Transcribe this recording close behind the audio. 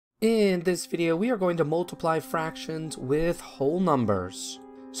In this video, we are going to multiply fractions with whole numbers.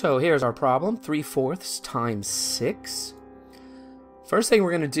 So here's our problem, 3/4 times 6. First thing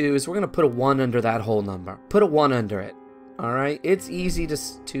we're going to do is we're going to put a 1 under that whole number. Put a 1 under it. Alright, it's easy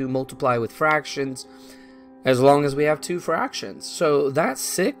to multiply with fractions as long as we have two fractions. So that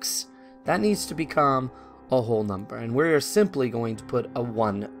 6, that needs to become a whole number. And we're simply going to put a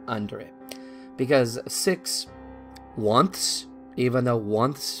 1 under it. Because 6/1, even though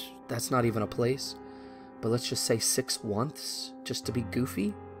once, that's not even a place. But let's just say 6/1, just to be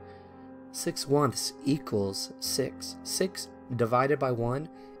goofy. 6/1 equals 6. 6 divided by 1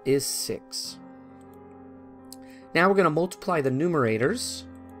 is 6. Now we're going to multiply the numerators.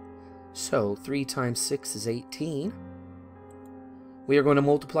 So 3 times 6 is 18. We are going to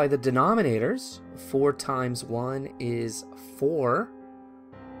multiply the denominators. 4 times 1 is 4.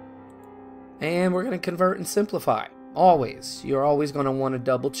 And we're going to convert and simplify. Always. You're always going to want to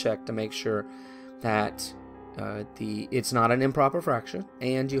double check to make sure that it's not an improper fraction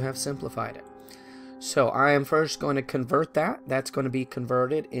and you have simplified it. So I am first going to convert that. That's going to be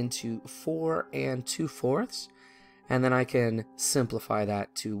converted into 4 2/4. And then I can simplify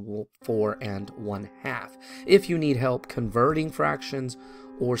that to 4 1/2. If you need help converting fractions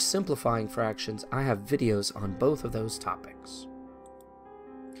or simplifying fractions, I have videos on both of those topics.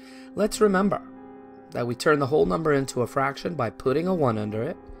 Let's remember that we turn the whole number into a fraction by putting a 1 under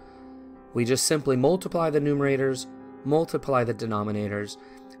it. We just simply multiply the numerators, multiply the denominators,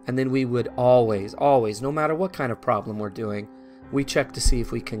 and then we would always, no matter what kind of problem we're doing, we check to see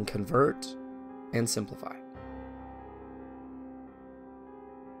if we can convert and simplify.